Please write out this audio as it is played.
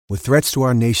With threats to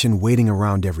our nation waiting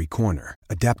around every corner,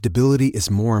 adaptability is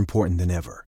more important than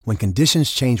ever. When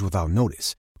conditions change without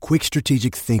notice, quick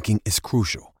strategic thinking is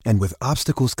crucial. And with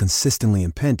obstacles consistently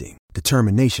impending,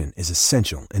 determination is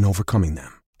essential in overcoming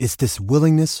them. It's this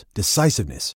willingness,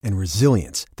 decisiveness, and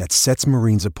resilience that sets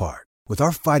Marines apart. With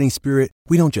our fighting spirit,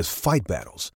 we don't just fight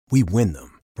battles, we win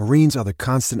them. Marines are the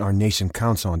constant our nation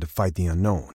counts on to fight the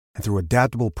unknown. And through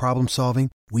adaptable problem solving,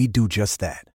 we do just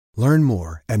that. Learn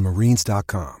more at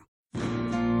marines.com.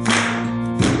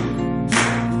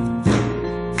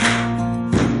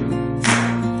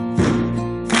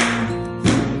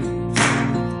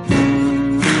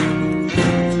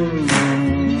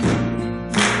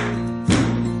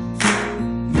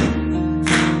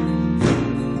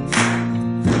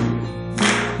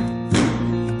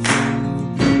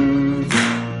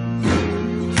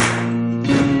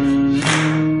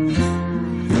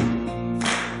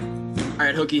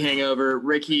 Hokie Hangover.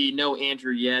 Ricky, no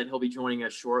Andrew yet. He'll be joining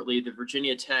us shortly. The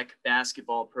Virginia Tech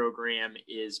basketball program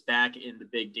is back in the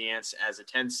big dance as a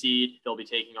 10 seed. They'll be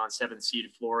taking on 7th seed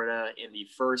Florida in the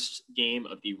first game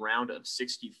of the round of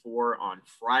 64 on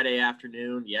Friday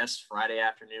afternoon. Yes, Friday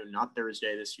afternoon, not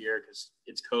Thursday this year because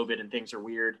it's COVID and things are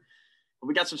weird. But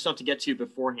we got some stuff to get to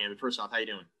beforehand. But first off, how you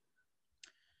doing?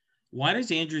 Why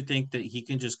does Andrew think that he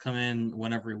can just come in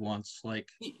whenever he wants? Like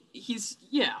he's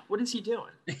what is he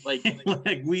doing? Like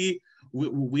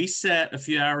we set a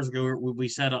few hours ago. We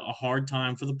set a hard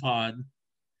time for the pod,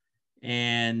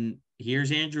 and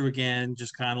here's Andrew again,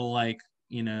 just kind of like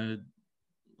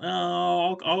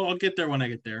I'll get there when I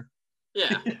get there.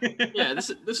 Yeah.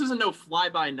 This isn't no fly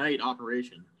by night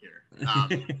operation here.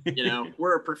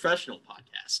 We're a professional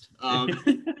podcast.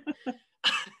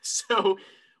 So.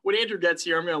 When Andrew gets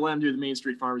here, I'm going to let him do the Main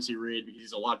Street Pharmacy read because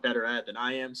he's a lot better at it than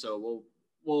I am. So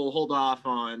we'll hold off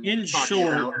on. In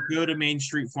short, go to Main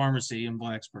Street Pharmacy in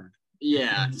Blacksburg.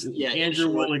 Yeah.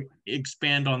 Andrew will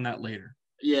expand on that later.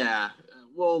 Yeah,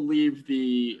 we'll leave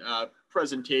the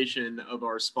presentation of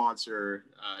our sponsor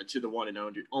to the one and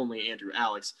only Andrew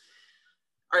Alex.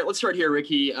 All right, let's start here,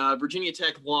 Ricky. Virginia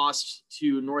Tech lost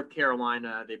to North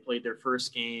Carolina. They played their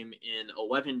first game in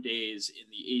 11 days in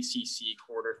the ACC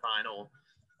quarterfinal.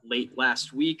 Late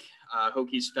last week,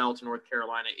 Hokies fell to North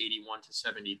Carolina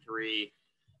 81-73.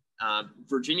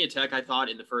 Virginia Tech, I thought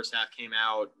in the first half came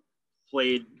out,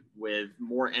 played with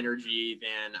more energy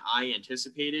than I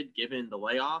anticipated given the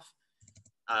layoff.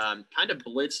 Kind of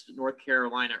blitzed North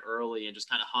Carolina early and just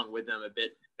kind of hung with them a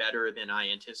bit better than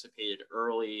I anticipated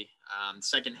early.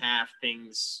 Second half,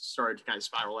 things started to kind of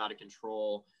spiral out of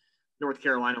control. North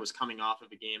Carolina was coming off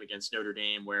of a game against Notre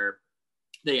Dame where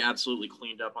they absolutely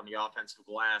cleaned up on the offensive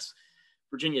glass.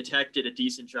 Virginia Tech did a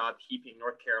decent job keeping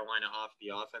North Carolina off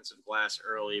the offensive glass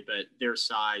early, but their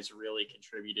size really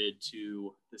contributed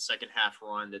to the second half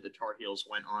run that the Tar Heels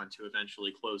went on to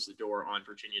eventually close the door on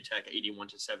Virginia Tech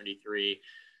 81-73.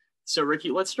 So, Ricky,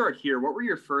 let's start here. What were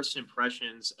your first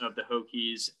impressions of the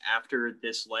Hokies after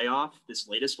this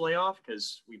latest layoff?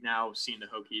 Because we've now seen the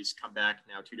Hokies come back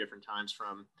now 2 different times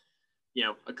from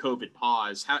a COVID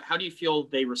pause. How do you feel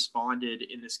they responded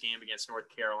in this game against North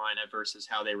Carolina versus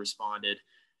how they responded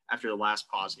after the last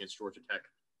pause against Georgia Tech?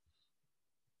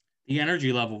 The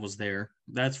energy level was there.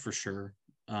 That's for sure.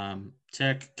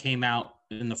 Tech came out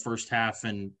in the first half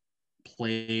and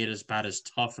played about as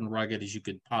tough and rugged as you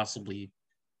could possibly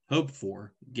hope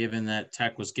for, given that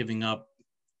Tech was giving up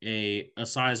a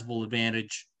sizable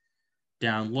advantage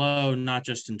down low, not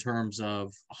just in terms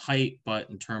of height, but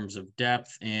in terms of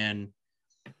depth and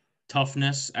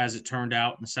toughness, as it turned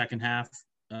out in the second half.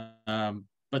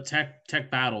 But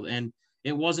Tech battled, and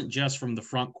it wasn't just from the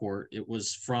front court. It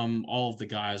was from all of the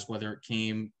guys, whether it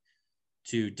came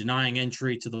to denying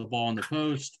entry to the ball in the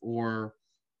post or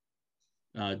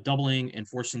doubling and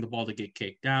forcing the ball to get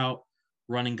kicked out,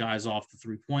 running guys off the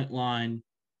three-point line.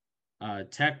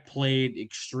 Tech played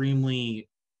extremely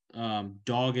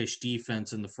doggish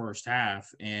defense in the first half,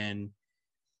 and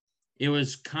it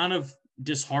was kind of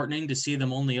disheartening to see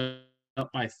them only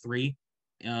up by 3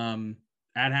 at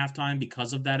halftime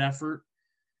because of that effort.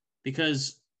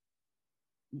 Because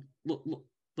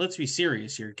let's be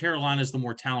serious here. Carolina is the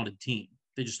more talented team.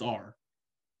 They just are.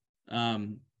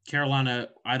 Carolina,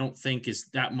 I don't think, is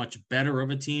that much better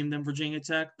of a team than Virginia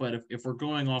Tech, but if we're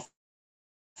going off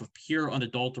of pure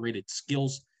unadulterated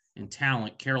skills and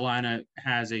talent, Carolina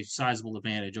has a sizable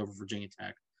advantage over Virginia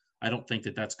Tech. I don't think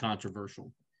that that's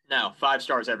controversial. No, 5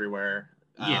 stars everywhere.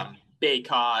 Yeah.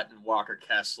 Baycott and Walker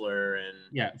Kessler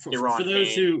and for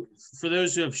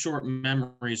those who have short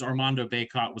memories, Armando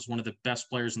Baycott was one of the best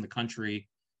players in the country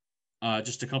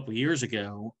just a couple years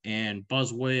ago, and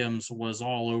Buzz Williams was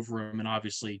all over him and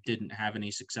obviously didn't have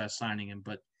any success signing him.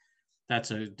 But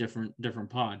that's a different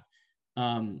pod.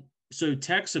 So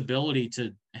Tech's ability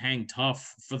to hang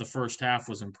tough for the first half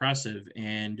was impressive,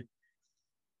 and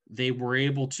they were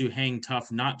able to hang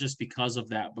tough not just because of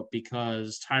that, but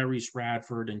because Tyrese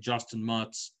Radford and Justin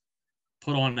Mutz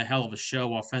put on a hell of a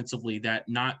show offensively that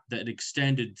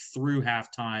extended through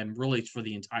halftime, really for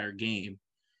the entire game.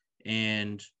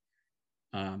 And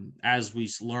as we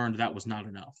learned, that was not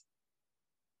enough.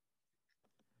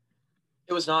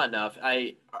 It was not enough.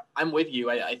 I'm with you.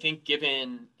 I think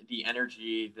given the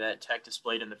energy that Tech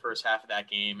displayed in the first half of that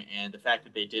game and the fact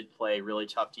that they did play really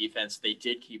tough defense, they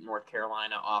did keep North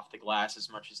Carolina off the glass as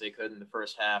much as they could in the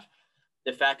first half.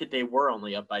 The fact that they were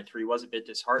only up by 3 was a bit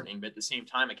disheartening, but at the same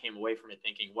time, I came away from it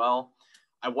thinking, well,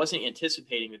 I wasn't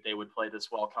anticipating that they would play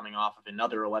this well coming off of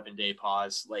another 11-day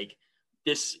pause. Like,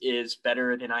 this is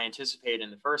better than I anticipated in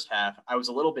the first half. I was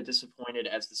a little bit disappointed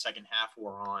as the second half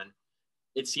wore on.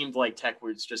 It seemed like Tech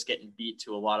was just getting beat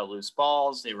to a lot of loose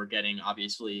balls. They were getting,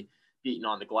 obviously, beaten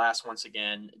on the glass once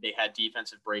again. They had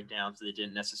defensive breakdowns that they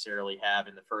didn't necessarily have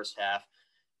in the first half.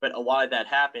 But a lot of that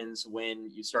happens when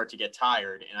you start to get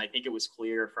tired. And I think it was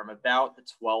clear from about the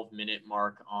 12-minute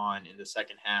mark on in the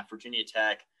second half, Virginia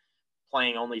Tech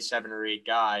playing only 7 or 8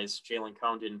 guys. Jalen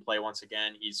Cone didn't play once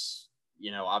again. He's,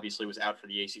 obviously was out for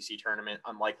the ACC tournament,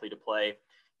 unlikely to play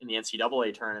in the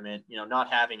NCAA tournament.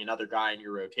 Not having another guy in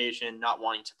your rotation, not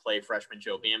wanting to play freshman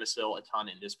Joe Bamisile a ton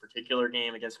in this particular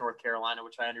game against North Carolina,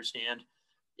 which I understand,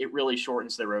 it really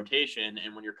shortens the rotation.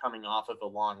 And when you're coming off of a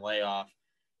long layoff,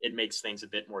 it makes things a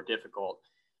bit more difficult.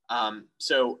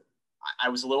 So I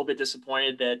was a little bit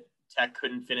disappointed that Tech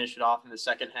couldn't finish it off in the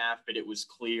second half, but it was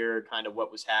clear kind of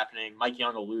what was happening. Mike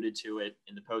Young alluded to it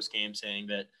in the postgame, saying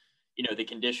that, the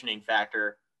conditioning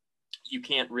factor, you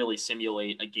can't really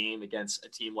simulate a game against a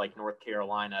team like North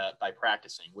Carolina by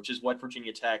practicing, which is what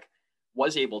Virginia Tech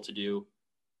was able to do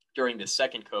during the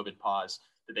second COVID pause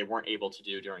that they weren't able to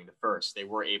do during the first. They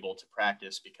were able to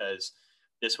practice because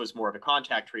this was more of a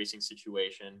contact tracing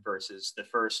situation versus the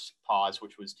first pause,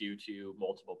 which was due to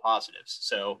multiple positives.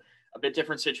 So a bit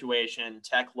different situation.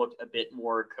 Tech looked a bit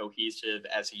more cohesive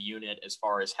as a unit as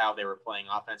far as how they were playing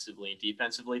offensively and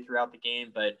defensively throughout the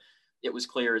game, but it was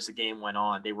clear as the game went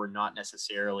on, they were not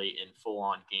necessarily in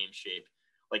full-on game shape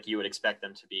like you would expect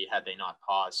them to be had they not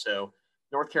paused. So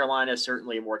North Carolina is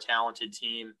certainly a more talented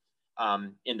team.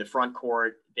 In the front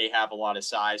court, they have a lot of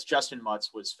size. Justin Mutz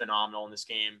was phenomenal in this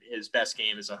game. His best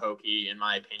game as a Hokie, in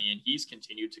my opinion. He's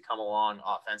continued to come along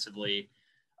offensively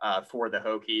for the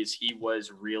Hokies. He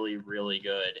was really, really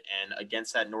good. And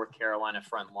against that North Carolina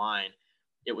front line,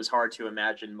 it was hard to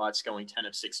imagine Mutz going 10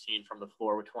 of 16 from the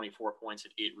floor with 24 points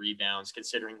and 8 rebounds,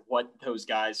 considering what those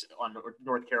guys on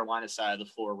North Carolina's side of the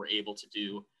floor were able to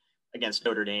do against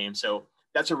Notre Dame. So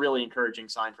that's a really encouraging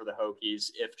sign for the Hokies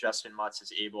if Justin Mutz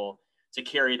is able to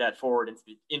carry that forward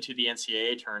into the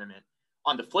NCAA tournament.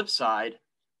 On the flip side,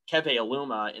 Keve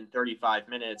Aluma in 35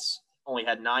 minutes only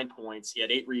had 9 points. He had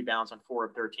 8 rebounds on 4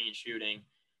 of 13 shooting.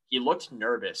 He looked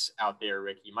nervous out there,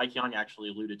 Ricky. Mike Young actually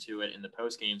alluded to it in the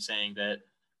postgame, saying that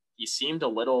he seemed a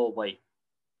little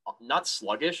not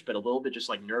sluggish, but a little bit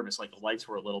just nervous, like the lights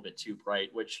were a little bit too bright,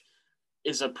 which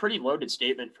is a pretty loaded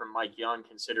statement from Mike Young,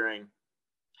 considering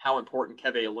how important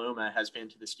Keve Aluma has been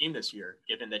to this team this year,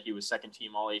 given that he was second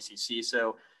team All-ACC.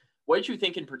 So what did you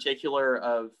think in particular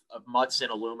of Mutz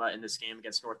and Aluma in this game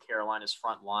against North Carolina's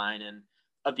front line and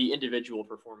of the individual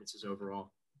performances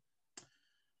overall?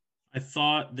 I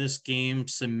thought this game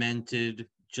cemented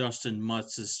Justin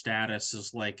Mutz's status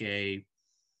as a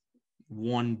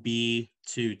 1B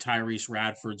to Tyrese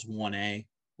Radford's 1A.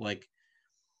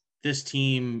 This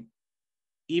team,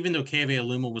 even though Keve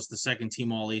Aluma was the second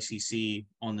team All-ACC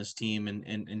on this team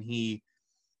and he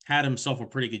had himself a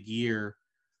pretty good year,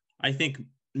 I think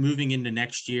moving into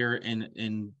next year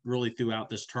and really throughout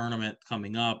this tournament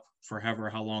coming up for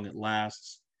how long it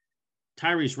lasts,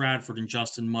 Tyrese Radford and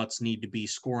Justin Mutz need to be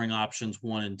scoring options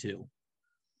 1 and 2.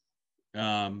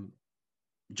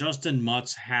 Justin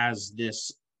Mutz has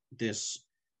this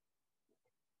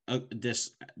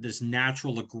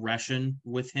natural aggression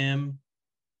with him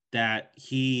that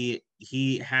he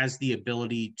has the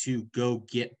ability to go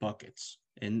get buckets.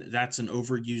 And that's an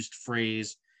overused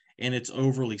phrase and it's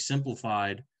overly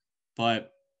simplified,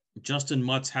 but Justin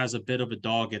Mutz has a bit of a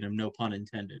dog in him, no pun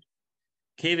intended.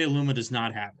 Keve Aluma does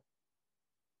not have it.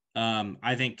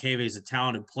 I think Keve is a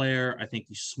talented player. I think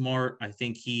he's smart. I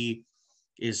think he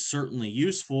is certainly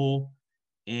useful,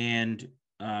 and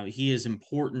he is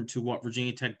important to what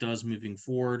Virginia Tech does moving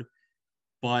forward.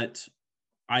 But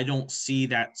I don't see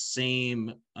that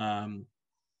same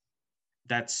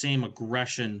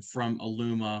aggression from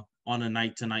Aluma on a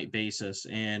night-to-night basis.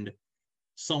 And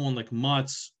someone like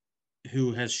Mutz,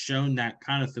 who has shown that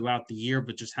kind of throughout the year,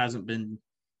 but just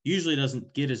usually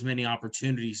doesn't get as many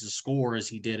opportunities to score as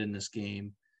he did in this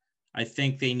game. I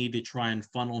think they need to try and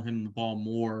funnel him the ball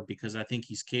more because I think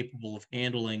he's capable of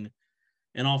handling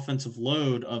an offensive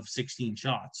load of 16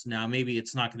 shots. Now, maybe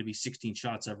it's not going to be 16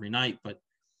 shots every night, but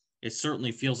it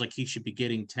certainly feels like he should be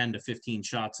getting 10 to 15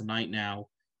 shots a night now.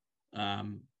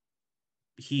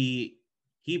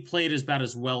 He played about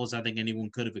as well as I think anyone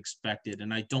could have expected,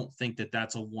 and I don't think that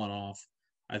that's a one-off.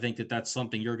 I think that that's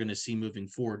something you're going to see moving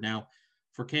forward. Now,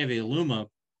 for Keve Aluma,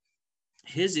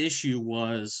 his issue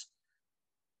was,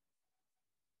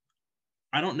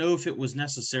 I don't know if it was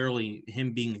necessarily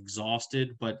him being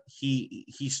exhausted, but he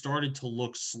started to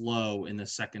look slow in the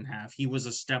second half. He was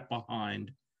a step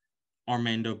behind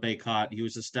Armando Bacot. He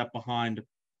was a step behind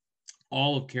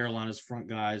all of Carolina's front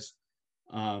guys.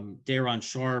 Day'Ron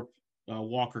Sharpe,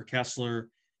 Walker Kessler,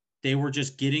 they were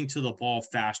just getting to the ball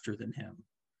faster than him.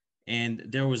 And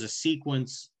there was a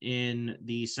sequence in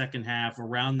the second half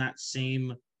around that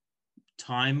same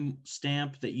time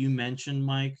stamp that you mentioned,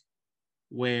 Mike,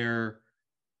 where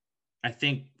I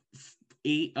think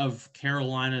 8 of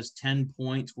Carolina's 10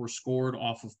 points were scored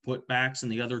off of putbacks,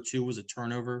 and the other 2 was a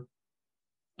turnover.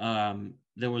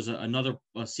 There was another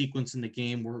sequence in the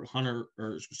game where Hunter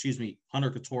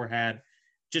Couture had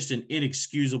just an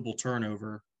inexcusable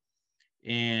turnover,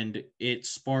 and it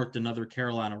sparked another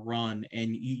Carolina run,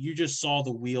 and you just saw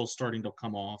the wheels starting to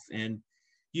come off. And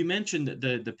you mentioned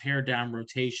the pair down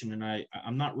rotation, and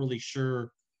I'm not really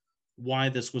sure why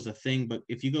this was a thing, but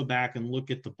if you go back and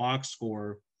look at the box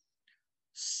score,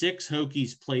 6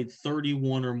 Hokies played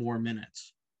 31 or more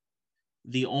minutes.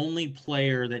 The only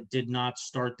player that did not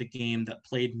start the game that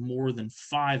played more than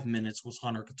 5 minutes was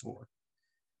Hunter Couture.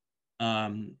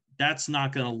 That's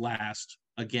not going to last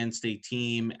against a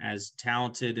team as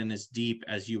talented and as deep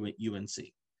as UNC.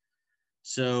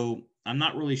 So I'm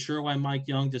not really sure why Mike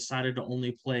Young decided to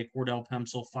only play Cordell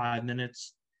Pemsl 5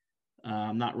 minutes.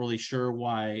 I'm not really sure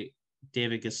why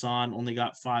David Gasson only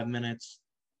got 5 minutes.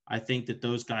 I think that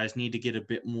those guys need to get a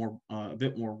bit more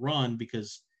run,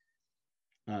 because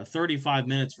 35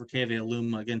 minutes for Keve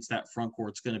Aluma against that front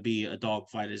court is going to be a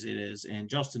dogfight as it is. And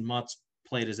Justin Mutz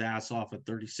played his ass off at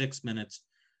 36 minutes.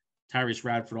 Tyrese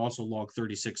Radford also logged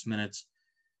 36 minutes.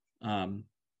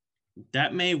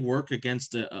 That may work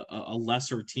against a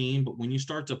lesser team, but when you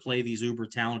start to play these uber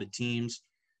talented teams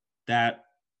that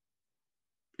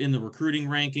in the recruiting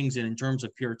rankings and in terms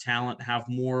of pure talent have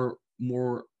more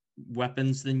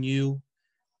weapons than you've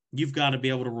got to be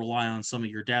able to rely on some of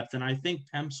your depth. And I think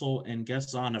Pemsl and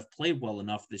Gasson have played well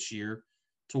enough this year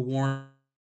to warrant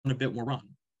a bit more run.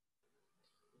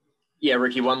 Yeah,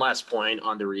 Ricky, one last point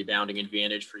on the rebounding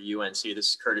advantage for UNC. This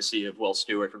is courtesy of Will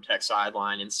Stewart from Tech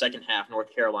Sideline. In the second half,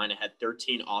 North Carolina had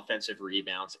 13 offensive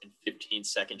rebounds and 15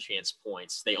 second chance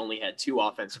points. They only had 2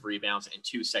 offensive rebounds and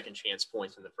 2 second chance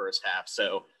points in the first half.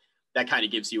 So that kind of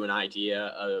gives you an idea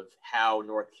of how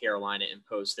North Carolina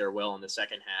imposed their will in the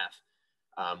second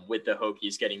half, with the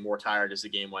Hokies getting more tired as the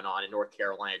game went on and North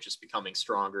Carolina just becoming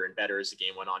stronger and better as the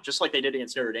game went on, just like they did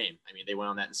against Notre Dame. I mean, they went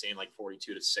on that insane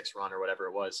 42-6 run or whatever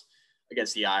it was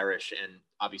against the Irish, and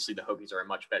obviously the Hokies are a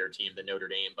much better team than Notre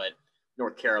Dame, but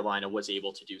North Carolina was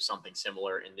able to do something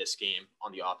similar in this game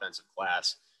on the offensive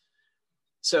glass.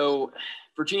 So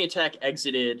Virginia Tech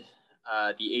exited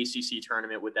the ACC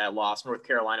tournament with that loss. North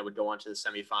Carolina would go on to the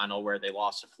semifinal where they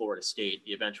lost to Florida State,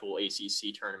 the eventual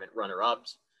ACC tournament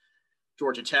runner-ups.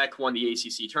 Georgia Tech won the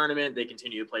ACC tournament. They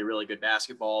continue to play really good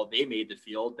basketball. They made the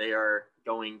field. They are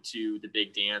going to the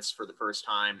big dance for the first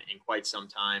time in quite some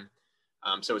time.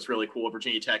 So it's really cool.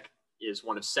 Virginia Tech is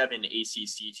one of 7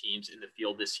 ACC teams in the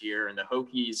field this year, and the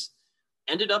Hokies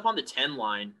ended up on the 10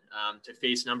 line to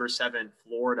face number 7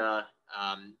 Florida.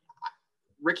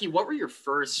 Ricky, what were your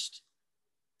first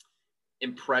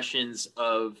impressions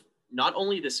of not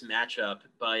only this matchup,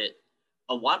 but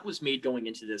a lot was made going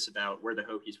into this about where the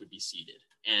Hokies would be seated?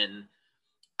 And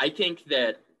I think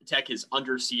that Tech is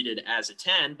underseeded as a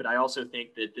 10, but I also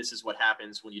think that this is what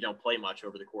happens when you don't play much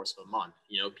over the course of a month.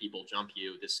 You know, people jump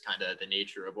you. This is kind of the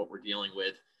nature of what we're dealing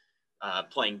with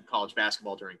playing college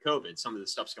basketball during COVID. Some of the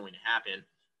stuff's going to happen.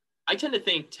 I tend to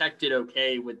think Tech did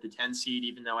okay with the 10 seed,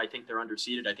 even though I think they're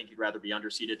underseeded. I think you'd rather be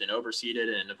underseeded than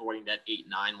overseeded, and avoiding that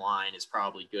 8-9 line is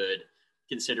probably good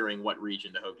considering what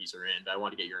region the Hokies are in. But I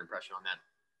want to get your impression on that.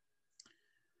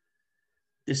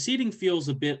 The seeding feels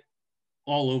a bit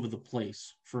all over the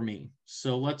place for me.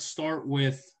 So let's start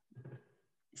with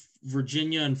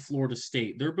Virginia and Florida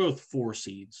State. They're both 4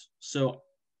 seeds. So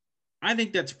I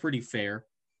think that's pretty fair.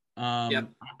 Yep.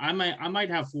 I might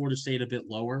have Florida State a bit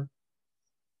lower,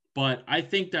 but I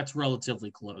think that's relatively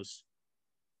close.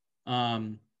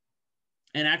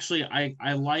 And actually,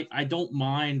 I don't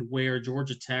mind where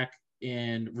Georgia Tech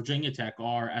and Virginia Tech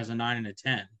are as a 9 and a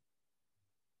 10.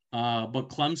 But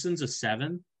Clemson's a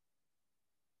 7.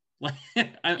 Like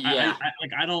Yeah,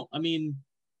 I don't. I mean,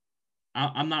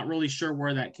 I'm not really sure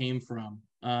where that came from.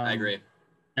 I agree.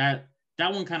 That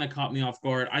one kind of caught me off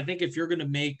guard. I think if you're going to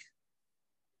make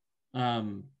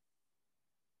um,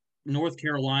 North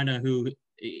Carolina,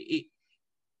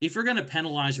 if you're going to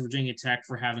penalize Virginia Tech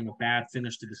for having a bad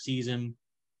finish to the season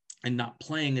and not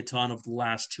playing a ton of the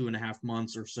last 2.5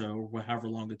 months or so, or however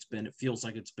long it's been, it feels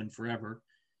like it's been forever.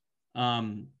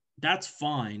 That's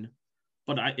fine.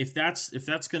 But if that's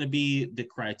going to be the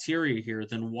criteria here,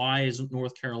 then why is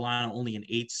North Carolina only an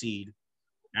 8 seed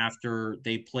after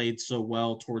they played so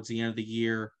well towards the end of the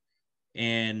year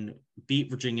and beat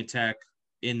Virginia Tech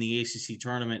in the ACC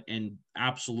tournament and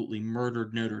absolutely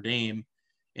murdered Notre Dame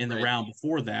in the round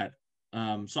before that?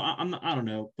 So I don't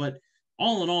know, but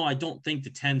all in all, I don't think the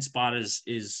 10 spot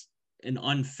is an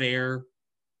unfair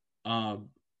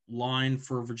line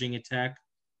for Virginia Tech.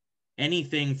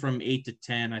 Anything from 8 to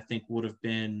 10, I think, would have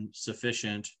been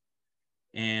sufficient.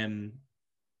 And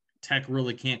Tech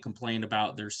really can't complain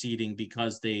about their seeding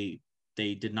because they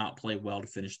did not play well to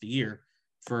finish the year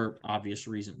for obvious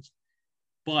reasons.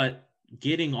 But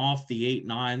getting off the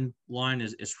 8-9 line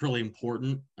is really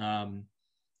important,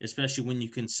 especially when you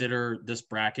consider this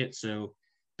bracket. So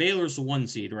Baylor's the 1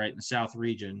 seed, right, in the South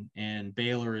region, and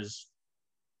Baylor is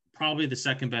probably the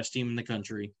second best team in the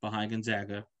country behind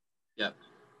Gonzaga. Yep.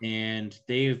 And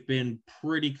they have been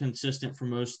pretty consistent for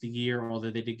most of the year, although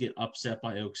they did get upset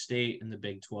by Oak State in the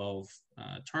Big 12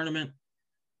 tournament.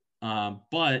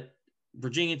 But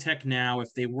Virginia Tech now,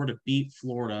 if they were to beat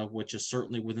Florida, which is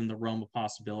certainly within the realm of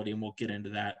possibility, and we'll get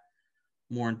into that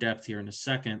more in depth here in a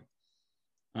second,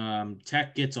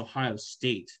 Tech gets Ohio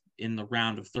State in the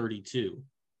round of 32.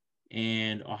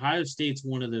 And Ohio State's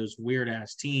one of those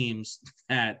weird-ass teams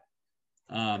that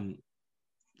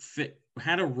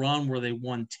had a run where they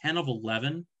won 10 of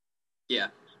 11. Yeah.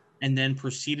 And then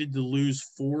proceeded to lose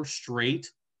 4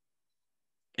 straight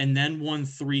and then won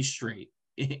 3 straight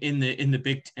in the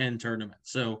Big Ten tournament.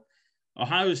 So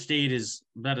Ohio State is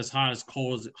about as hot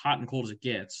and cold as it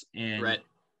gets. And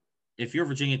if you're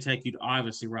Virginia Tech, you'd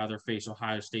obviously rather face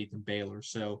Ohio State than Baylor.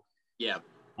 So yeah.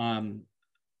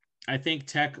 I think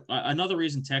Tech, another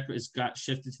reason Tech has got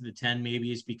shifted to the 10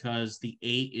 maybe is because the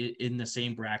 8 in the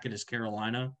same bracket as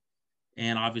Carolina.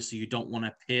 And obviously you don't want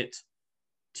to pit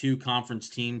 2 conference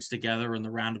teams together in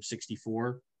the round of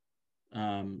 64.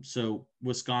 So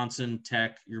Wisconsin,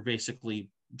 Tech, you're basically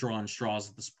drawing straws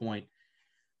at this point.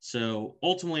 So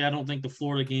ultimately, I don't think the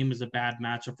Florida game is a bad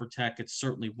matchup for Tech. It's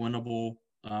certainly winnable.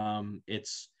 I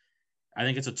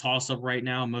think it's a toss-up right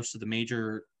now in most of the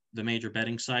major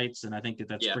betting sites, and I think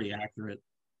that's pretty accurate.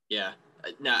 Yeah.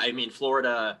 No, I mean,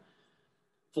 Florida's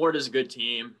a good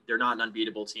team. They're not an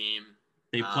unbeatable team.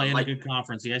 They play in a good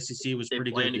conference. The SEC was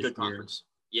pretty good this year. Conference.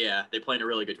 Yeah, they play in a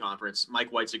really good conference. Mike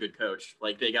White's a good coach.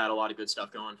 Like, they got a lot of good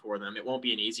stuff going for them. It won't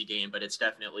be an easy game, but it's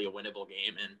definitely a winnable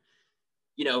game. And,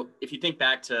 you know, if you think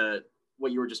back to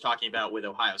what you were just talking about with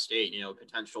Ohio State, you know,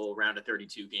 potential round of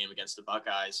 32 game against the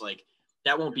Buckeyes, like,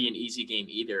 that won't be an easy game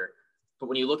either. But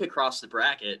when you look across the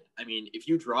bracket, I mean, if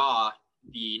you draw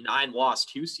the 9-loss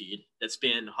 2 seed that's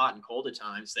been hot and cold at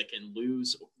times, that can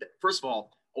lose. First of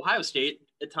all, Ohio State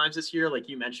at times this year, like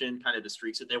you mentioned, kind of the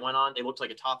streaks that they went on, they looked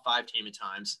like a top 5 team at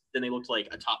times. Then they looked like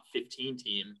a top 15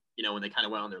 team, you know, when they kind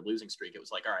of went on their losing streak. It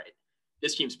was like, all right,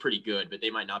 this team's pretty good, but they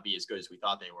might not be as good as we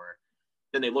thought they were.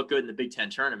 Then they look good in the Big Ten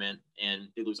tournament, and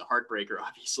they lose a heartbreaker,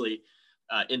 obviously,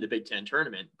 in the Big Ten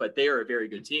tournament. But they are a very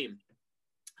good team.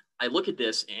 I look at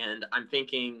this, and I'm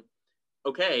thinking,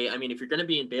 okay, I mean, if you're going to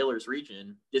be in Baylor's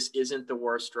region, this isn't the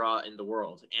worst draw in the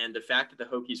world. And the fact that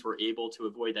the Hokies were able to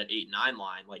avoid that 8-9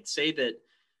 line, like say that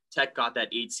Tech got that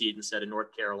 8 seed instead of North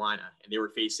Carolina and they were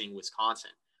facing Wisconsin,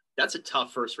 that's a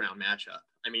tough first round matchup.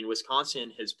 I mean,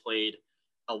 Wisconsin has played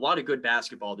a lot of good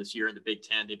basketball this year in the Big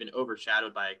Ten. They've been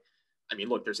overshadowed by, I mean,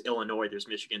 look, there's Illinois, there's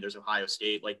Michigan, there's Ohio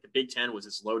State. Like, the Big Ten was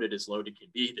as loaded can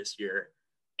be this year.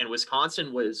 And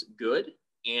Wisconsin was good,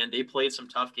 and they played some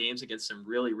tough games against some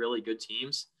really, really good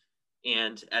teams.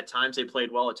 And at times they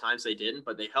played well, at times they didn't,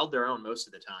 but they held their own most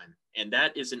of the time. And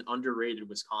that is an underrated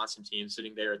Wisconsin team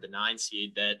sitting there at the 9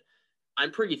 seed that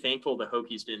I'm pretty thankful the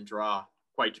Hokies didn't draw,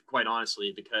 quite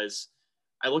honestly, because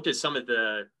I looked at some of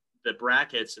the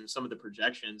brackets and some of the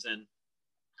projections, and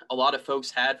a lot of folks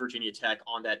had Virginia Tech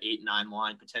on that 8-9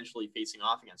 line, potentially facing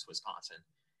off against Wisconsin.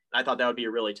 I thought that would be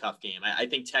a really tough game. I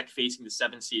think Tech facing the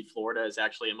 7 seed Florida is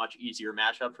actually a much easier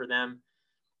matchup for them.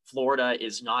 Florida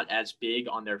is not as big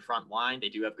on their front line. They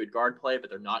do have good guard play, but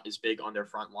they're not as big on their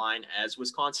front line as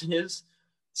Wisconsin is.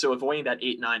 So avoiding that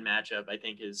 8-9 matchup, I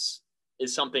think, is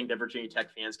something that Virginia Tech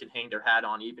fans can hang their hat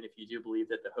on, even if you do believe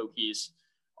that the Hokies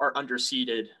are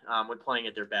underseeded when playing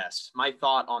at their best. My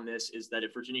thought on this is that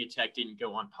if Virginia Tech didn't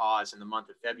go on pause in the month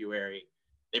of February,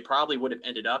 they probably would have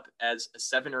ended up as a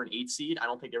 7 or an 8 seed. I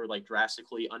don't think they were like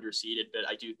drastically underseeded, but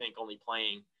I do think only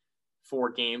playing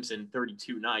 4 games in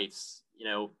 32 nights,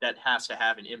 that has to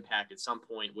have an impact at some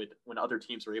point with when other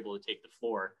teams are able to take the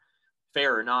floor.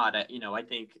 Fair or not, I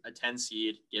think a 10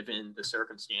 seed, given the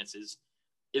circumstances,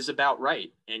 is about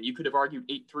right. And you could have argued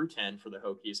 8 through 10 for the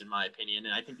Hokies, in my opinion.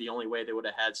 And I think the only way they would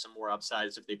have had some more upside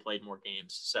is if they played more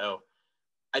games. So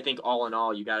I think all in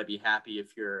all, you got to be happy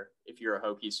if you're a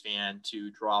Hokies fan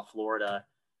to draw Florida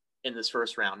in this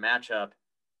first round matchup.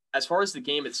 As far as the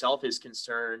game itself is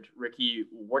concerned, Ricky,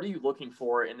 what are you looking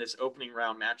for in this opening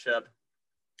round matchup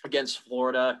against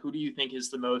Florida? Who do you think is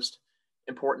the most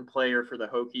important player for the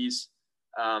Hokies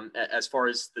as far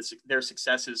as their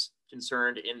success is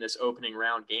concerned in this opening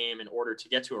round game in order to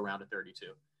get to a round of 32?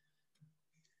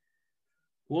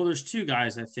 Well, there's 2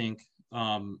 guys, I think,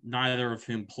 neither of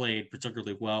whom played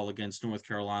particularly well against North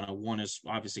Carolina. One is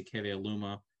obviously Keve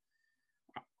Aluma.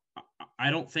 I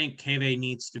don't think Keve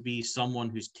needs to be someone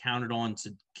who's counted on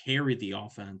to carry the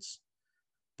offense,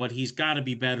 but he's got to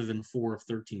be better than 4 of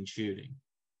 13 shooting,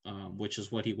 which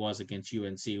is what he was against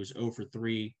UNC. He was 0 for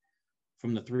 3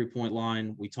 from the 3-point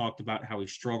line. We talked about how he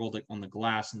struggled on the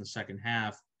glass in the second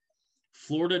half.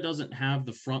 Florida doesn't have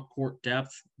the front court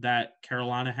depth that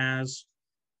Carolina has.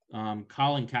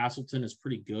 Colin Castleton is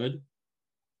pretty good,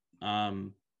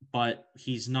 but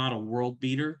he's not a world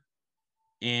beater.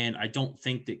 And I don't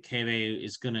think that Keve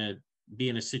is going to be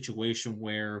in a situation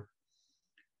where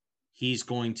he's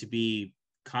going to be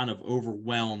kind of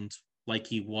overwhelmed like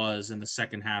he was in the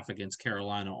second half against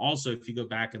Carolina. Also, if you go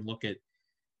back and look at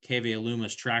Keve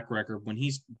Aluma's track record, when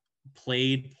he's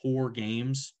played poor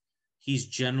games, he's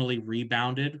generally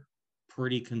rebounded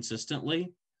pretty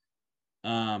consistently.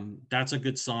 That's a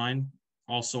good sign.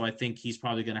 Also, I think he's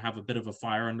probably going to have a bit of a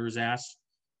fire under his ass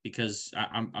because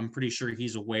I'm pretty sure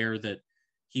he's aware that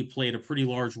he played a pretty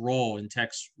large role in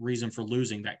Tech's reason for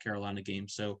losing that Carolina game.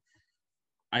 So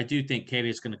I do think Keve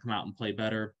is going to come out and play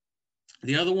better.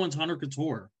 The other one's Hunter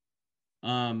Couture.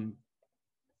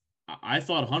 I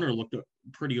thought Hunter looked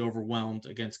pretty overwhelmed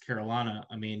against Carolina.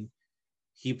 I mean,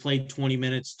 he played 20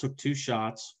 minutes, took 2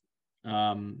 shots,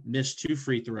 missed 2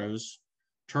 free throws,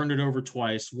 turned it over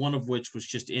twice, one of which was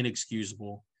just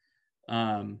inexcusable.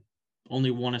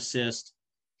 Only 1 assist.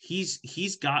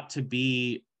 He's got to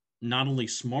be not only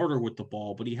smarter with the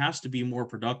ball, but he has to be more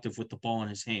productive with the ball in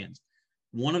his hands.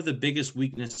 One of the biggest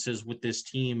weaknesses with this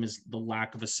team is the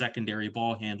lack of a secondary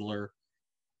ball handler,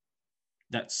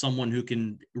 that's someone who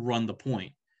can run the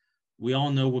point. We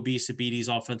all know Wabisa Beatty's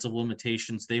offensive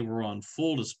limitations. They were on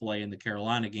full display in the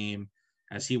Carolina game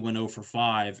as he went 0 for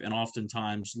 5 and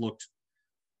oftentimes looked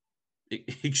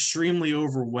extremely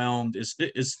overwhelmed is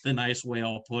the nice way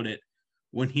I'll put it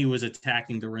when he was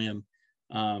attacking the rim.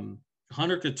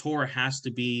 Hunter Couture has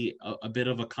to be a bit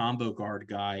of a combo guard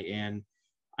guy, and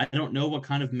I don't know what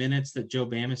kind of minutes that Joe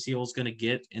Bamisiel is going to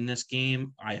get in this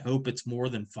game. I hope it's more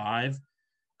than 5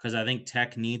 because I think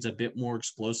Tech needs a bit more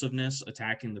explosiveness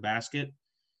attacking the basket.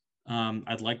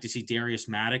 I'd like to see Darius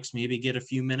Maddox maybe get a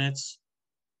few minutes,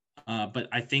 but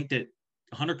I think that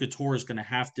Hunter Couture is going to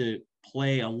have to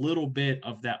play a little bit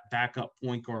of that backup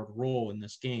point guard role in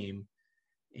this game,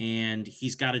 and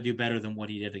he's got to do better than what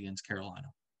he did against Carolina.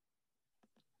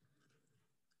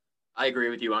 I agree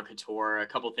with you on Couture. A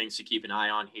couple things to keep an eye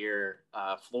on here.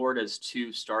 Florida's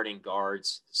 2 starting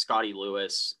guards, Scotty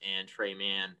Lewis and Trey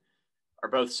Mann, are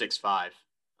both 6'5".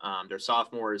 They're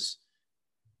sophomores.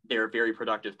 They're very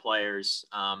productive players.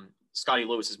 Scotty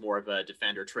Lewis is more of a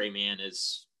defender. Trey Mann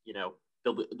is,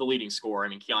 the leading scorer. I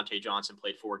mean, Keontae Johnson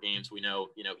played 4 games. We know,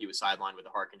 he was sidelined with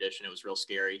a heart condition. It was real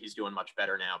scary. He's doing much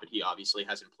better now, but he obviously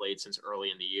hasn't played since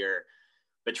early in the year.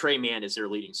 But Trey Mann is their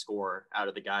leading scorer out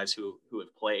of the guys who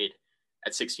have played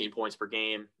at 16 points per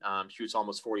game, shoots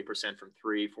almost 40% from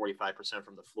 3, 45%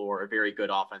 from the floor, a very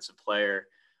good offensive player.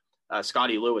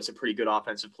 Scotty Lewis, a pretty good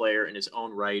offensive player in his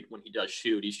own right. When he does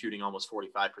shoot, he's shooting almost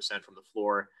 45% from the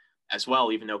floor as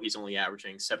well, even though he's only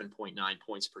averaging 7.9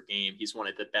 points per game. He's one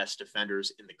of the best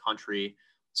defenders in the country,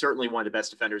 certainly one of the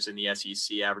best defenders in the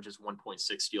SEC, averages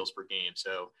 1.6 steals per game.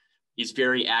 So he's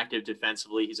very active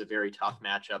defensively. He's a very tough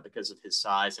matchup because of his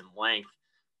size and length.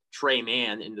 Trey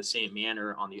Mann, in the same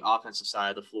manner on the offensive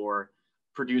side of the floor,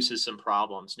 produces some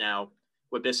problems. Now,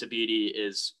 Wabisa Beatty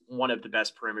is one of the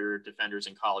best perimeter defenders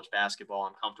in college basketball.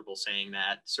 I'm comfortable saying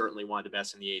that. Certainly one of the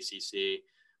best in the ACC.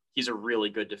 He's a really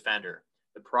good defender.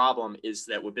 The problem is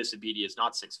that Wabissa Bede is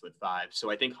not 6'5". So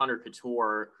I think Hunter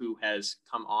Couture, who has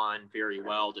come on very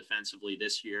well defensively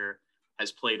this year,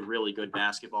 has played really good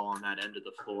basketball on that end of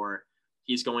the floor.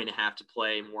 He's going to have to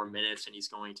play more minutes, and he's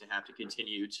going to have to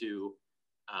continue to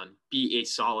be a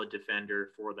solid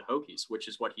defender for the Hokies, which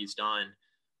is what he's done.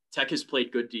 Tech has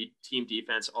played good team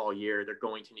defense all year. They're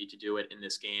going to need to do it in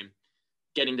this game.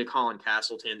 Getting to Colin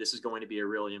Castleton, this is going to be a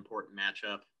really important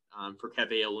matchup for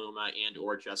Keve Aluma and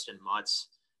or Justin Mutz.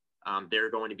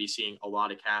 They're going to be seeing a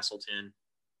lot of Castleton,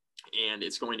 and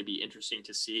it's going to be interesting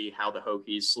to see how the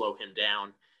Hokies slow him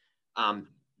down.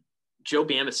 Joe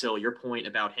Bamisile, your point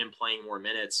about him playing more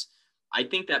minutes, I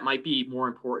think that might be more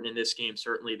important in this game,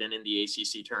 certainly, than in the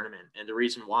ACC tournament. And the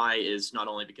reason why is not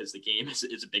only because the game is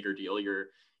a bigger deal, you're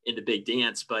in the big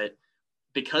dance, but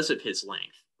because of his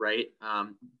length, right?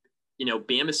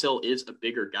 Bamisile is a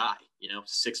bigger guy,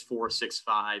 6'4",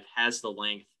 6'5", has the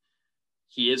length.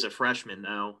 He is a freshman,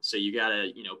 though, so you got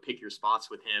to, pick your spots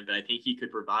with him. But I think he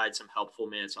could provide some helpful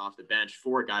minutes off the bench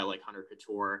for a guy like Hunter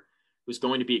Couture, who's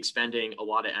going to be expending a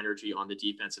lot of energy on the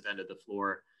defensive end of the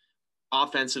floor.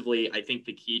 Offensively, I think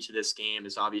the key to this game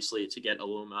is obviously to get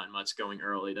Aluma and Mutz going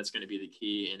early. That's going to be the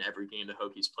key in every game the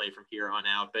Hokies play from here on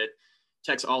out. But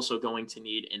Tech's also going to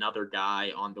need another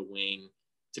guy on the wing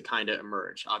to kind of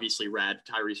emerge. Obviously,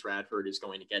 Tyrese Radford is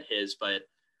going to get his, but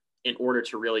in order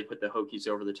to really put the Hokies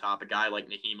over the top, a guy like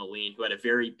Naheem Aline, who had a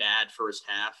very bad first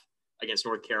half against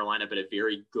North Carolina, but a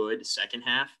very good second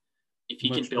half, if he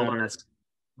can build on that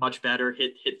much better,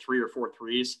 hit 3 or 4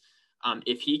 threes,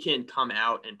 if he can come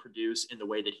out and produce in the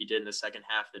way that he did in the second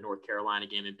half of the North Carolina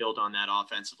game and build on that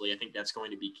offensively, I think that's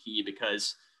going to be key,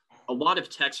 because a lot of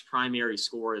Tech's primary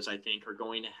scorers, I think, are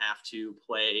going to have to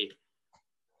play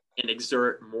and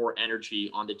exert more energy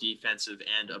on the defensive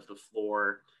end of the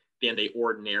floor than they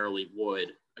ordinarily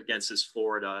would against this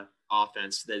Florida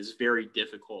offense that is very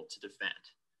difficult to defend.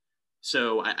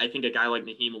 So I think a guy like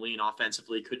Naheem Aline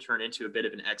offensively could turn into a bit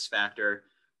of an X factor,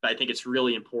 but I think it's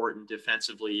really important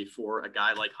defensively for a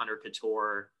guy like Hunter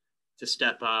Couture to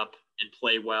step up and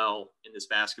play well in this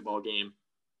basketball game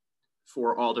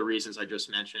for all the reasons I just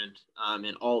mentioned,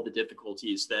 and all the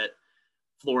difficulties that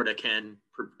Florida can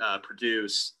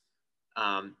produce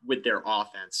with their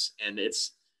offense. And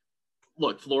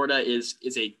Florida is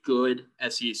a good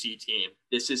SEC team.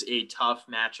 This is a tough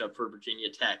matchup for Virginia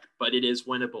Tech, but it is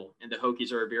winnable. And the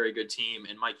Hokies are a very good team,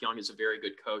 and Mike Young is a very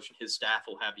good coach, and his staff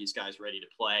will have these guys ready to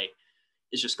play.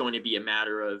 It's just going to be a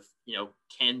matter of,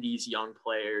 can these young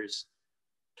players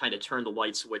kind of turn the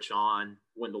light switch on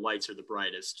when the lights are the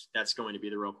brightest? That's going to be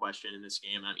the real question in this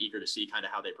game. I'm eager to see kind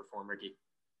of how they perform, Ricky.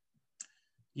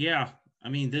 Yeah, I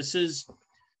mean, this is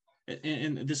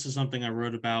something I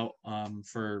wrote about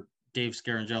for Dave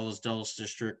Scarangella's Dulles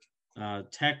District.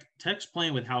 Tech's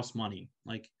playing with house money.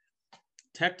 Like,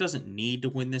 Tech doesn't need to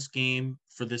win this game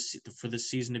for this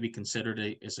season to be considered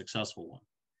a successful one.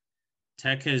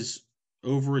 Tech has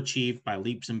overachieved by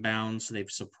leaps and bounds. They've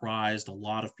surprised a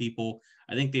lot of people.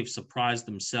 I think they've surprised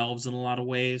themselves in a lot of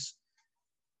ways.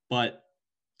 But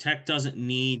Tech doesn't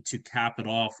need to cap it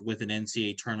off with an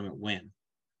NCAA tournament win.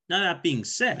 Now, that being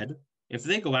said, if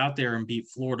they go out there and beat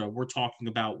Florida, we're talking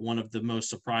about one of the most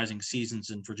surprising seasons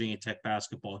in Virginia Tech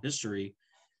basketball history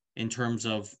in terms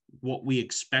of what we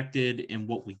expected and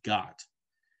what we got.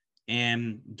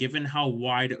 And given how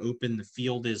wide open the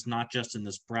field is, not just in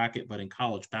this bracket, but in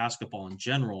college basketball in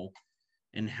general,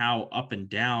 and how up and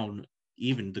down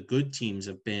even the good teams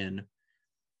have been,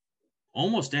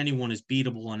 almost anyone is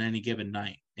beatable on any given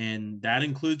night. And that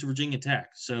includes Virginia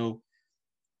Tech. So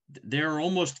they're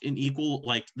almost in equal,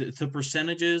 like the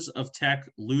percentages of Tech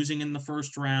losing in the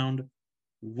first round,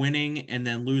 winning and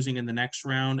then losing in the next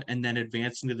round, and then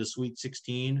advancing to the Sweet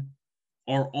 16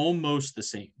 are almost the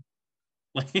same.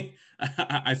 Like,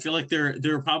 I feel like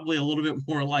they're probably a little bit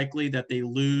more likely that they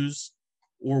lose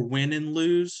or win and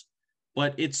lose,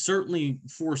 but it's certainly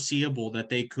foreseeable that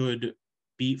they could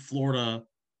beat Florida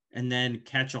and then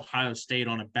catch Ohio State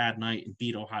on a bad night and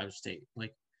beat Ohio State.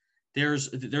 Like, there's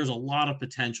a lot of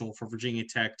potential for Virginia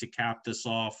Tech to cap this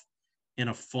off in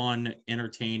a fun,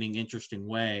 entertaining, interesting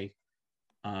way.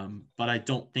 But I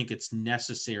don't think it's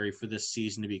necessary for this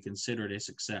season to be considered a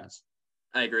success.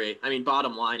 I agree. I mean,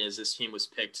 bottom line is this team was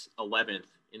picked 11th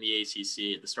in the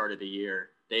ACC at the start of the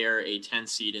year. They are a 10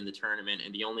 seed in the tournament,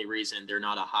 and the only reason they're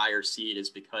not a higher seed is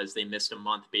because they missed a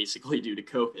month basically due to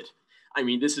COVID. I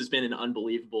mean, this has been an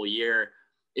unbelievable year.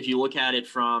 If you look at it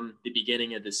from the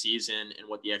beginning of the season and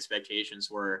what the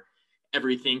expectations were,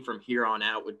 everything from here on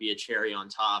out would be a cherry on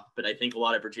top. But I think a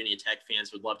lot of Virginia Tech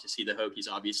fans would love to see the Hokies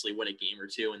obviously win a game or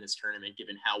two in this tournament,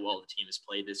 given how well the team has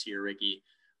played this year, Ricky.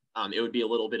 It would be a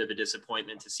little bit of a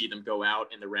disappointment to see them go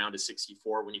out in the round of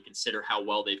 64 when you consider how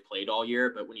well they've played all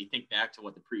year. But when you think back to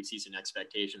what the preseason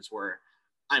expectations were,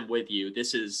 I'm with you.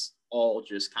 This is all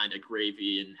just kind of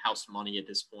gravy and house money at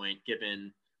this point,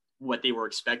 given what they were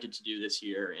expected to do this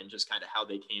year and just kind of how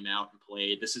they came out and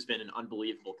played. This has been an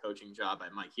unbelievable coaching job by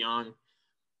Mike Young.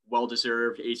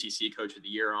 Well-deserved ACC Coach of the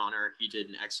Year honor. He did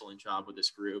an excellent job with this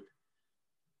group.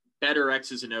 Better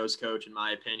X's and O's coach, in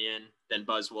my opinion, than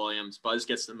Buzz Williams. Buzz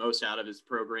gets the most out of his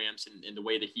programs and the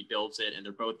way that he builds it, and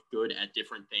they're both good at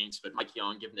different things. But Mike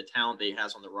Young, given the talent that he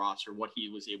has on the roster, what he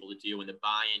was able to do and the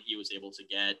buy-in he was able to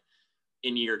get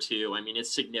in year two, I mean,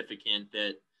 it's significant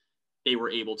that they were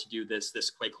able to do this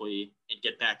quickly and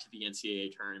get back to the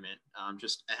NCAA tournament.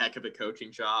 Just a heck of a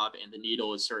coaching job, and the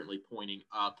needle is certainly pointing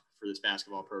up for this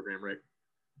basketball program, Rick.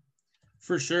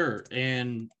 For sure.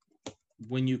 And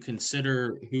when you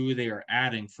consider who they are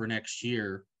adding for next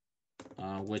year,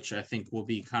 which I think will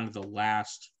be kind of the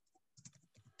last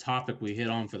topic we hit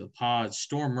on for the pod,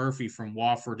 Storm Murphy from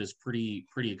Wofford is pretty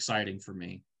exciting for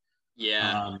me.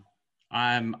 Yeah.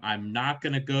 I'm not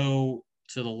going to go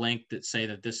to the length that say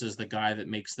that this is the guy that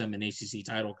makes them an ACC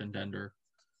title contender,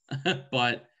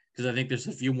 but because I think there's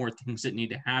a few more things that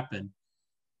need to happen.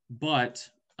 But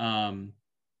I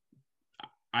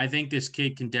think this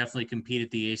kid can definitely compete at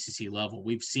the ACC level.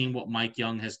 We've seen what Mike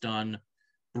Young has done,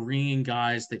 bringing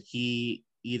guys that he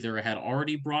either had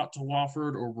already brought to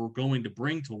Wofford or were going to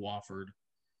bring to Wofford,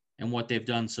 and what they've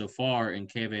done so far in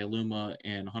Keve Aluma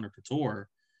and Hunter Couture.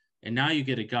 And now you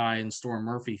get a guy in Storm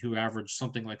Murphy who averaged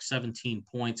something like 17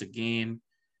 points a game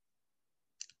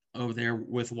over there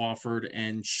with Wofford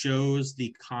and shows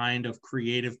the kind of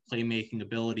creative playmaking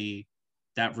ability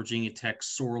that Virginia Tech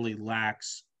sorely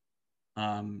lacks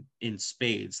in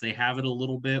spades. They have it a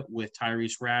little bit with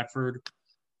Tyrese Radford.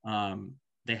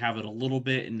 They have it a little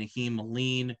bit in Naheem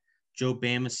Aline. Joe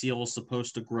Bamaseal is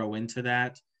supposed to grow into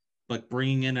that, but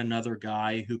bringing in another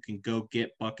guy who can go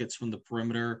get buckets from the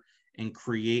perimeter and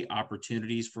create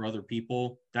opportunities for other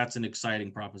people, that's an exciting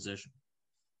proposition.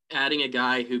 Adding a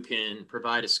guy who can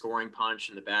provide a scoring punch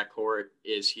in the backcourt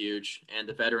is huge. And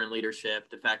the veteran leadership,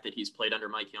 the fact that he's played under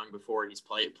Mike Young before, he's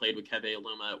played with Keve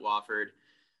Aluma at Wofford,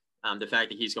 the fact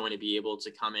that he's going to be able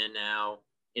to come in now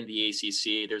in the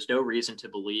ACC, there's no reason to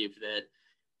believe that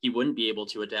he wouldn't be able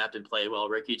to adapt and play well.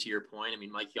 Ricky, to your point, I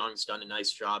mean, Mike Young's done a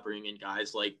nice job bringing in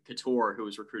guys like Couture, who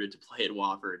was recruited to play at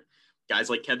Wofford, guys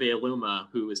like Keve Aluma,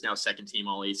 who is now second team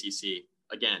all ACC,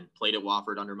 again, played at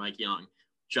Wofford under Mike Young.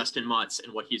 Justin Mutz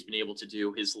and what he's been able to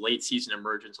do, his late season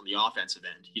emergence on the offensive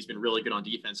end. He's been really good on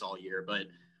defense all year, but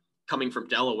coming from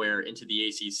Delaware into the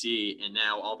ACC and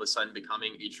now all of a sudden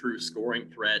becoming a true scoring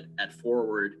threat at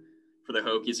forward for the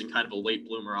Hokies and kind of a late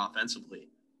bloomer offensively.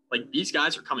 Like, these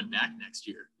guys are coming back next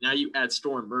year. Now you add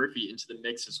Storm Murphy into the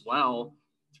mix as well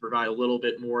to provide a little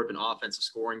bit more of an offensive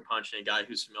scoring punch and a guy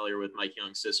who's familiar with Mike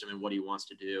Young's system and what he wants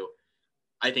to do.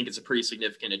 I think it's a pretty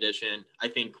significant addition. I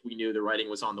think we knew the writing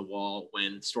was on the wall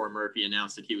when Storm Murphy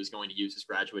announced that he was going to use his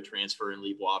graduate transfer and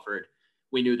leave Wofford.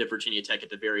 We knew that Virginia Tech at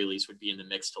the very least would be in the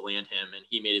mix to land him, and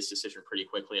he made his decision pretty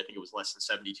quickly. I think it was less than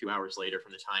 72 hours later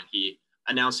from the time he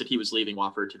announced that he was leaving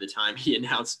Wofford to the time he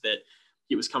announced that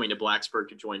he was coming to Blacksburg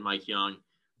to join Mike Young.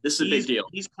 This is a big deal.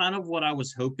 He's kind of what I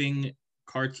was hoping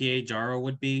Cartier Jara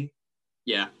would be.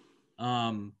 Yeah.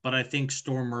 But I think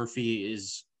Storm Murphy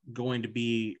is going to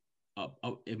be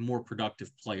a more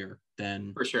productive player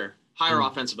than, for sure, higher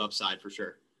offensive upside for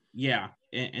sure. Yeah,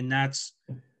 and that's,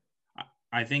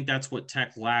 I think that's what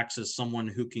Tech lacks, is someone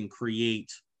who can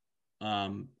create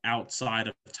outside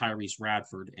of Tyrese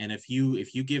Radford. And if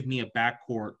you give me a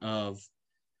backcourt of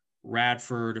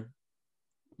Radford,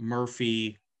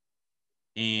 Murphy,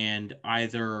 and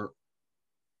either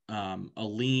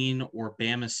Aline or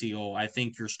Bamaseal, I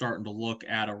think you're starting to look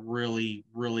at a really,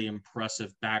 really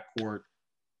impressive backcourt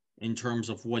in terms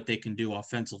of what they can do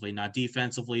offensively. Now,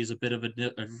 defensively is a bit of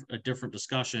a different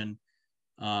discussion,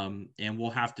 and we'll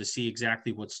have to see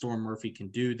exactly what Storm Murphy can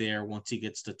do there once he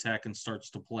gets to Tech and starts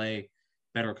to play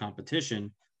better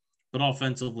competition. But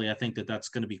offensively, I think that that's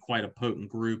going to be quite a potent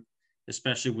group,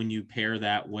 especially when you pair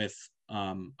that with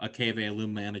a Keve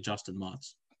Aluma and a Justin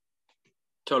Mutz.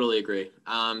 Totally agree.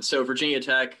 So Virginia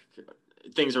Tech,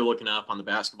 things are looking up on the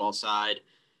basketball side.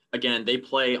 Again, they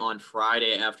play on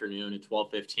Friday afternoon at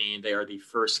 12:15. They are the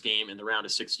first game in the round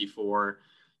of 64.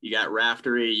 You got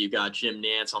Raftery, you got Jim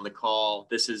Nance on the call.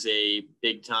 This is a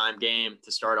big-time game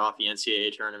to start off the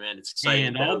NCAA tournament. It's exciting.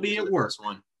 And I'll be at work.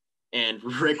 And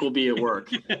Rick will be at work.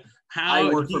 I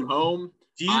work from home,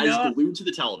 eyes glued to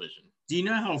the television. Do you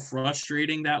know how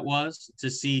frustrating that was to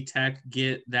see Tech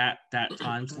get that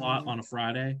time slot on a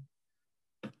Friday?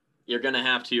 You're going to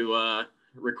have to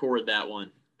record that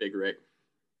one, Big Rick.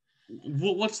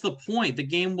 Well, what's the point? The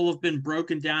game will have been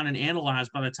broken down and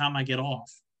analyzed by the time I get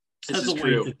off. This is a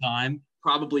true. waste of time.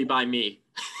 Probably by me.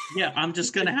 Yeah, I'm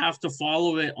just going to have to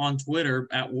follow it on Twitter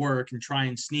at work and try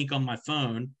and sneak on my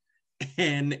phone.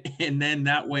 And then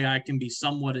that way I can be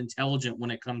somewhat intelligent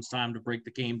when it comes time to break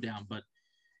the game down. But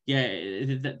yeah,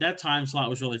 that time slot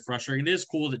was really frustrating. It is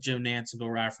cool that Jim Nantz and Bill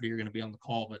Raftery are going to be on the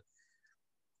call, but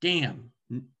damn,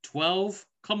 12?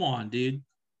 Come on, dude.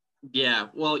 Yeah,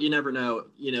 well, you never know.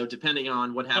 Depending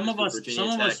on what happens with Virginia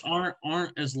Tech. Some of us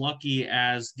aren't as lucky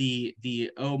as the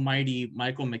almighty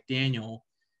Michael McDaniel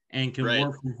and can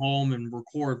work from home and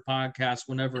record podcasts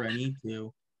whenever I need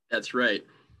to. That's right.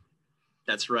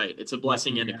 It's a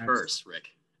blessing and a curse, Rick.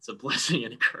 It's a blessing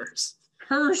and a curse.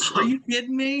 Curse? Are you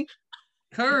kidding me?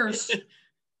 Curse.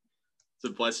 It's a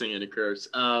blessing and a curse.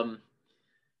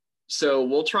 So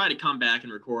we'll try to come back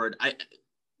and record.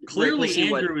 Clearly, Rick,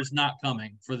 Andrew is not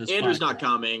coming for this. Andrew's podcast. not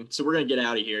coming, so we're gonna get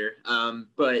out of here.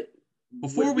 But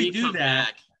before we do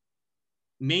that,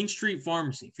 Main Street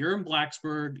Pharmacy. If you're in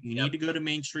Blacksburg, you need to go to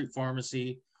Main Street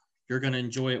Pharmacy. You're gonna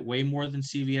enjoy it way more than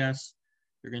CVS.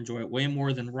 You're gonna enjoy it way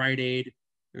more than Rite Aid.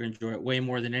 You're gonna enjoy it way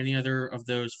more than any other of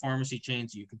those pharmacy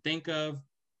chains you can think of.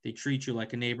 They treat you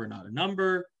like a neighbor, not a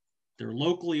number. They're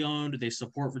locally owned. They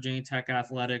support Virginia Tech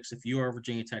athletics. If you are a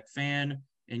Virginia Tech fan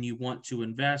and you want to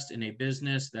invest in a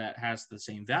business that has the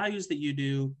same values that you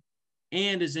do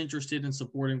and is interested in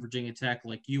supporting Virginia Tech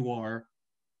like you are,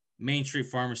 Main Street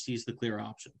Pharmacy is the clear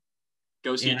option.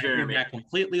 Go see Jeremy. I hear that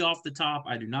completely off the top.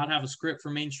 I do not have a script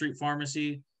for Main Street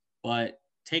Pharmacy, but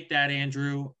take that,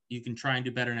 Andrew. You can try and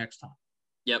do better next time.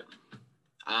 Yep.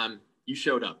 You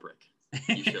showed up, Rick.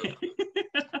 You showed up.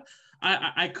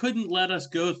 I couldn't let us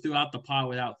go throughout the pod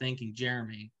without thanking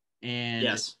Jeremy. And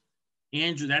yes.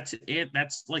 Andrew, that's it.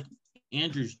 That's like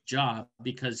Andrew's job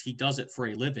because he does it for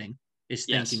a living, is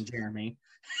thanking Jeremy.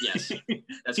 Yes,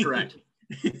 that's correct.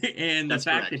 And the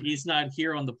fact that he's not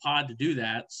here on the pod to do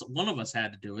that, so one of us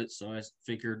had to do it. So I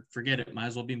figured, forget it. Might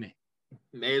as well be me.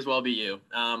 May as well be you.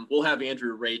 We'll have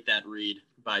Andrew rate that read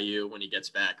by you when he gets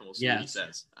back, and we'll see what he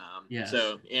says.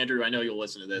 So, Andrew, I know you'll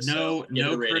listen to this. No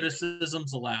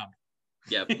criticisms allowed.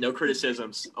 Yeah, no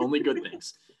criticisms, only good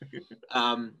things.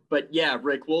 But yeah,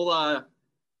 Rick, we'll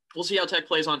see how Tech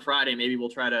plays on Friday. Maybe we'll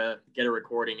try to get a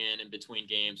recording in between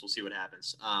games. We'll see what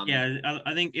happens.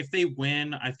 I think if they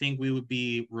win, I think we would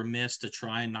be remiss to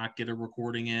try and not get a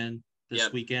recording in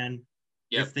this weekend.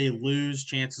 Yep. If they lose,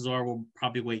 chances are we'll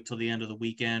probably wait till the end of the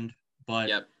weekend.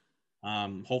 But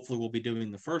hopefully we'll be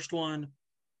doing the first one,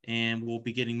 and we'll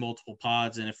be getting multiple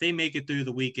pods. And if they make it through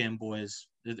the weekend, boys,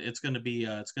 it's going to be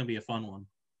a fun one.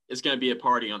 It's going to be a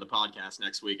party on the podcast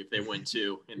next week if they win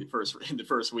two in the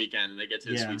first weekend and they get to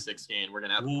the Sweet 16. We're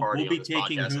going to have a party. We'll be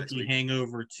taking Hokie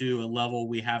Hangover to a level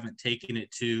we haven't taken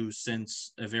it to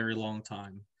since a very long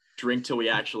time. Drink till we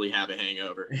actually have a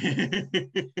hangover.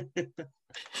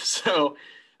 So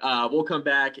we'll come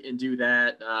back and do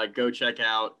that. Go check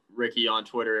out Ricky on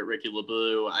Twitter at Ricky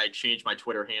LeBlue. I changed my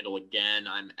Twitter handle again.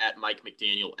 I'm at Mike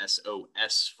McDaniel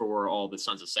SOS for all the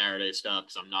Sons of Saturday stuff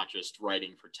because I'm not just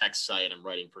writing for Tech site. I'm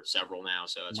writing for several now.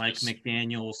 So it's Mike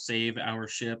McDaniel, save our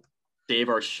ship. Save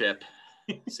our ship.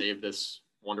 Save this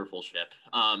wonderful ship.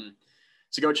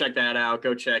 So go check that out.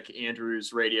 Go check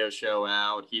Andrew's radio show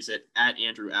out. He's at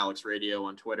Andrew Alex Radio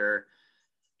on Twitter.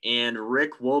 And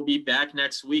Rick will be back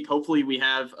next week. Hopefully we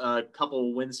have a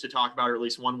couple wins to talk about, or at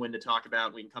least one win to talk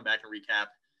about. We can come back and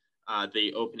recap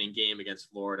the opening game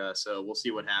against Florida. So we'll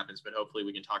see what happens, but hopefully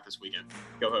we can talk this weekend.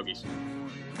 Go Hokies.